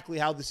exactly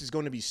how this is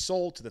going to be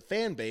sold to the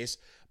fan base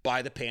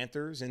by the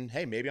Panthers, and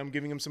hey, maybe I'm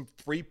giving him some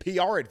free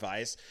PR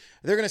advice.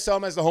 They're going to sell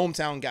him as the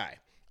hometown guy.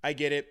 I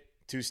get it.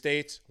 2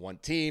 states, 1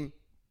 team.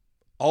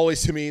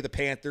 Always to me, the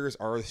Panthers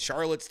are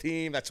Charlotte's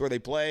team. That's where they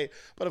play.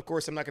 But of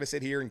course, I'm not going to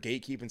sit here and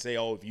gatekeep and say,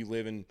 oh, if you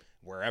live in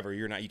wherever,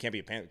 you can't be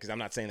a Panther, because I'm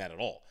not saying that at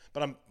all.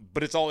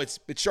 But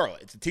it's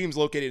Charlotte. It's the team's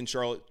located in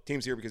Charlotte.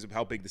 Team's here because of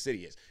how big the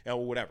city is,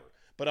 whatever.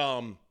 But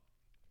and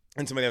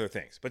some of the other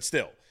things. But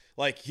still,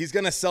 like, he's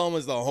going to sell him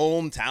as the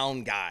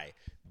hometown guy.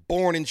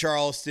 Born in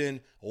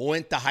Charleston,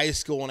 went to high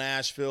school in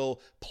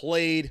Asheville,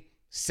 played,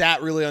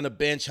 sat really on the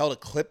bench, held a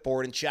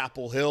clipboard in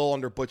Chapel Hill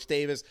under Butch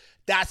Davis.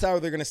 That's how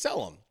they're going to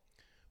sell him.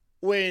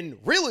 When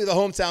really the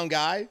hometown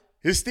guy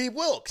is Steve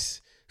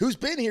Wilkes, who's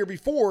been here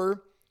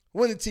before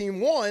when the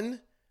team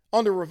won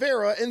under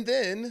Rivera and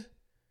then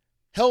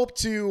helped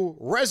to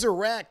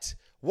resurrect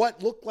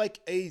what looked like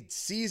a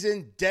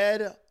season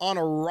dead on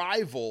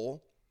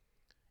arrival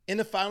in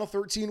the final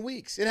 13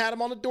 weeks. It had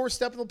him on the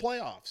doorstep of the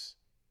playoffs.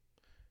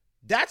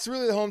 That's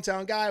really the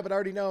hometown guy, but I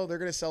already know they're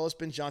going to sell us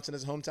Ben Johnson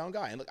as a hometown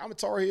guy. And look, I'm a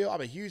Tar Heel. I'm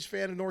a huge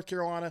fan of North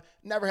Carolina.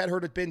 Never had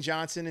heard of Ben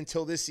Johnson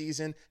until this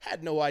season.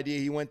 Had no idea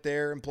he went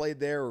there and played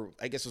there, or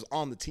I guess was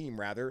on the team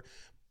rather.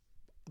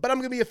 But I'm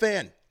going to be a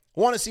fan.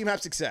 Want to see him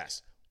have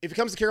success. If he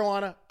comes to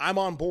Carolina, I'm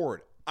on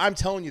board. I'm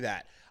telling you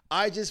that.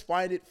 I just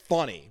find it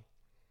funny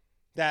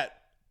that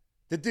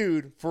the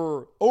dude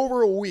for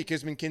over a week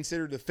has been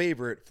considered the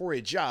favorite for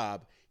a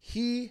job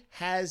he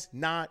has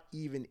not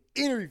even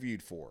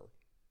interviewed for.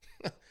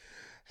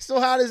 So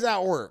how does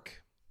that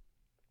work?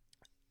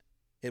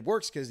 It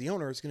works because the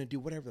owner is going to do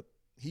whatever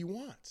he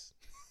wants.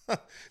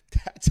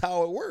 That's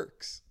how it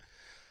works.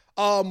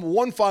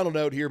 One final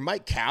note here.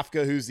 Mike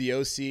Kafka, who's the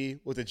OC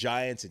with the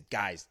Giants, and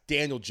guys,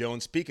 Daniel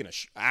Jones, speaking of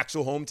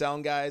actual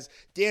hometown guys,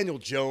 Daniel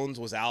Jones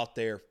was out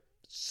there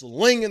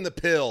slinging the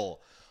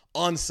pill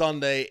on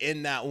Sunday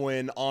in that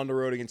win on the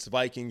road against the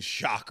Vikings.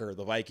 Shocker.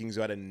 The Vikings,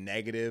 who had a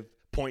negative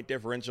point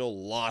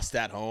differential, lost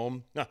at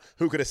home.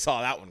 Who could have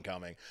saw that one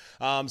coming?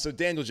 So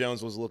Daniel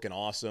Jones was looking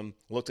awesome.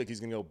 Looked like he's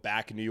going to go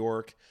back in New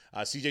York.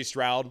 CJ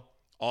Stroud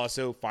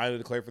also finally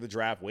declared for the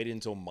draft. Waited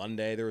until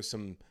Monday. There was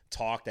some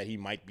talk that he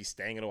might be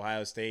staying at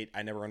Ohio State.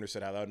 I never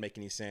understood how that would make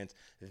any sense.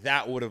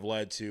 That would have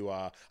led to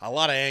a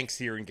lot of angst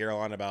here in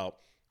Carolina about,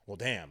 well,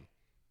 damn,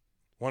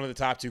 one of the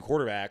top 2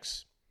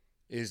 quarterbacks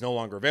is no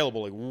longer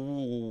available. Like,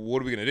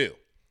 what are we going to do?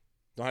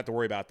 Don't have to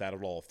worry about that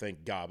at all,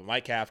 thank God. But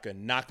Mike Kafka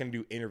not going to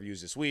do interviews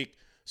this week.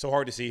 So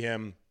hard to see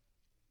him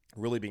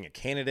really being a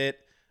candidate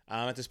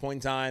at this point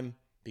in time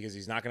because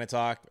he's not going to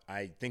talk.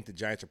 I think the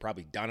Giants are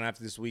probably done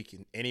after this week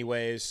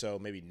anyways, so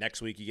maybe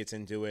next week he gets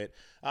into it.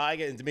 I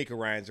get into D'Amico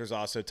Ryans. There's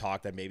also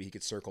talk that maybe he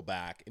could circle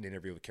back and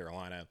interview with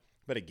Carolina.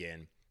 But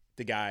again,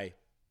 the guy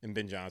in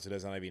Ben Johnson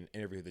doesn't even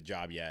interview for the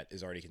job yet,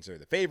 is already considered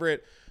the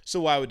favorite.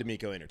 So why would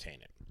D'Amico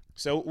entertain it?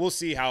 So we'll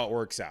see how it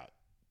works out.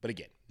 But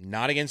again,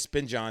 not against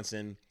Ben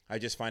Johnson. I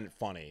just find it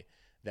funny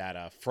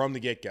that from the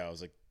get-go, I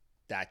was like,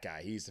 that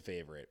guy, he's the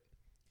favorite.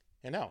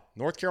 And no,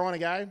 North Carolina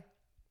guy,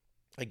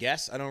 I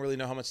guess. I don't really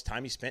know how much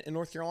time he spent in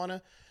North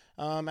Carolina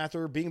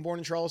after being born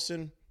in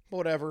Charleston. But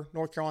whatever,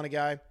 North Carolina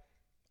guy.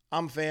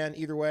 I'm a fan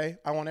either way.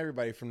 I want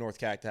everybody from North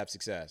Cac to have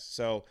success.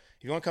 So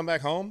if you want to come back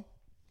home,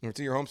 or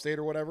to your home state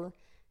or whatever,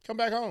 come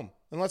back home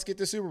and let's get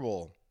the Super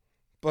Bowl.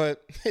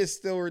 But it's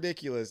still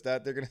ridiculous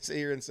that they're going to sit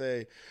here and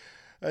say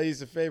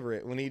he's the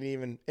favorite when he didn't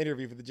even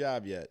interview for the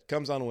job yet.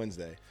 Comes on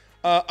Wednesday.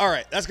 All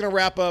right, that's going to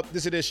wrap up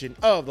this edition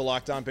of the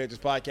Locked On Panthers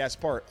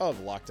podcast, part of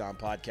the Locked On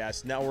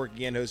Podcast Network,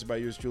 again, hosted by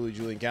yours truly,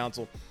 Julian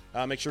Council.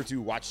 Make sure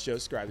to watch the show,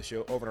 subscribe to the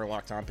show over on our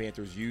Locked On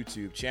Panthers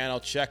YouTube channel.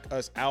 Check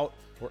us out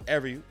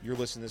wherever you're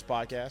listening to this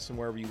podcast and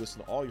wherever you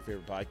listen to all your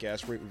favorite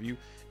podcasts. Rate, review,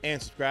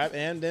 and subscribe.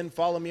 And then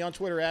follow me on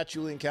Twitter at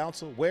Julian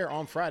Council, where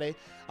on Friday,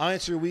 I'll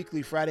answer your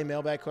weekly Friday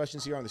mailbag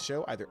questions here on the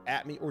show, either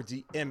at me or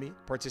DM me.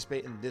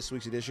 Participate in this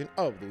week's edition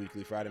of the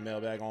weekly Friday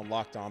mailbag on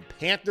Locked On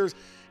Panthers.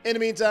 In the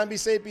meantime, be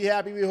safe, be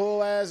happy, be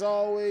whole. As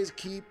always,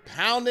 keep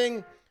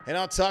pounding, and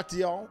I'll talk to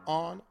y'all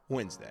on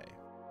Wednesday.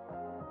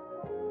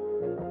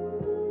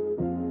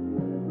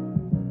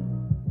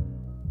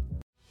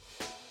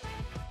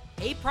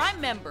 Hey,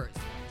 Prime members,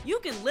 you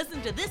can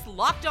listen to this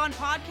Locked On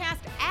podcast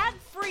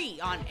ad-free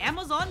on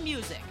Amazon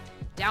Music.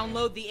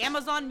 Download the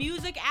Amazon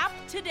Music app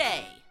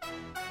today.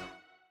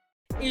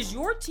 Is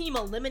your team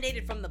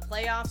eliminated from the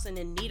playoffs and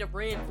in need of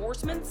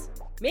reinforcements?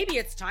 Maybe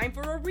it's time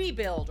for a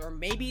rebuild, or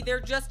maybe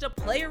they're just a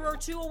player or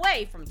 2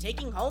 away from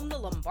taking home the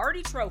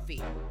Lombardi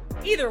Trophy.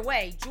 Either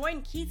way,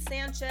 join Keith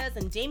Sanchez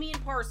and Damian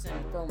Parson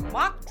for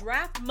Mock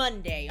Draft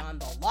Monday on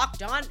the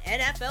Locked On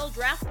NFL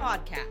Draft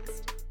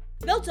Podcast.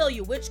 They'll tell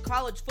you which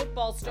college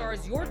football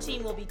stars your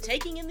team will be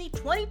taking in the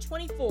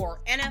 2024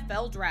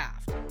 NFL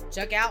Draft.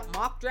 Check out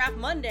Mock Draft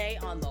Monday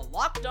on the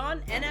Locked On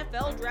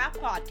NFL Draft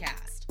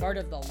Podcast, part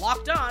of the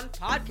Locked On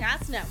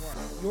Podcast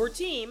Network, your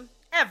team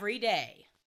every day.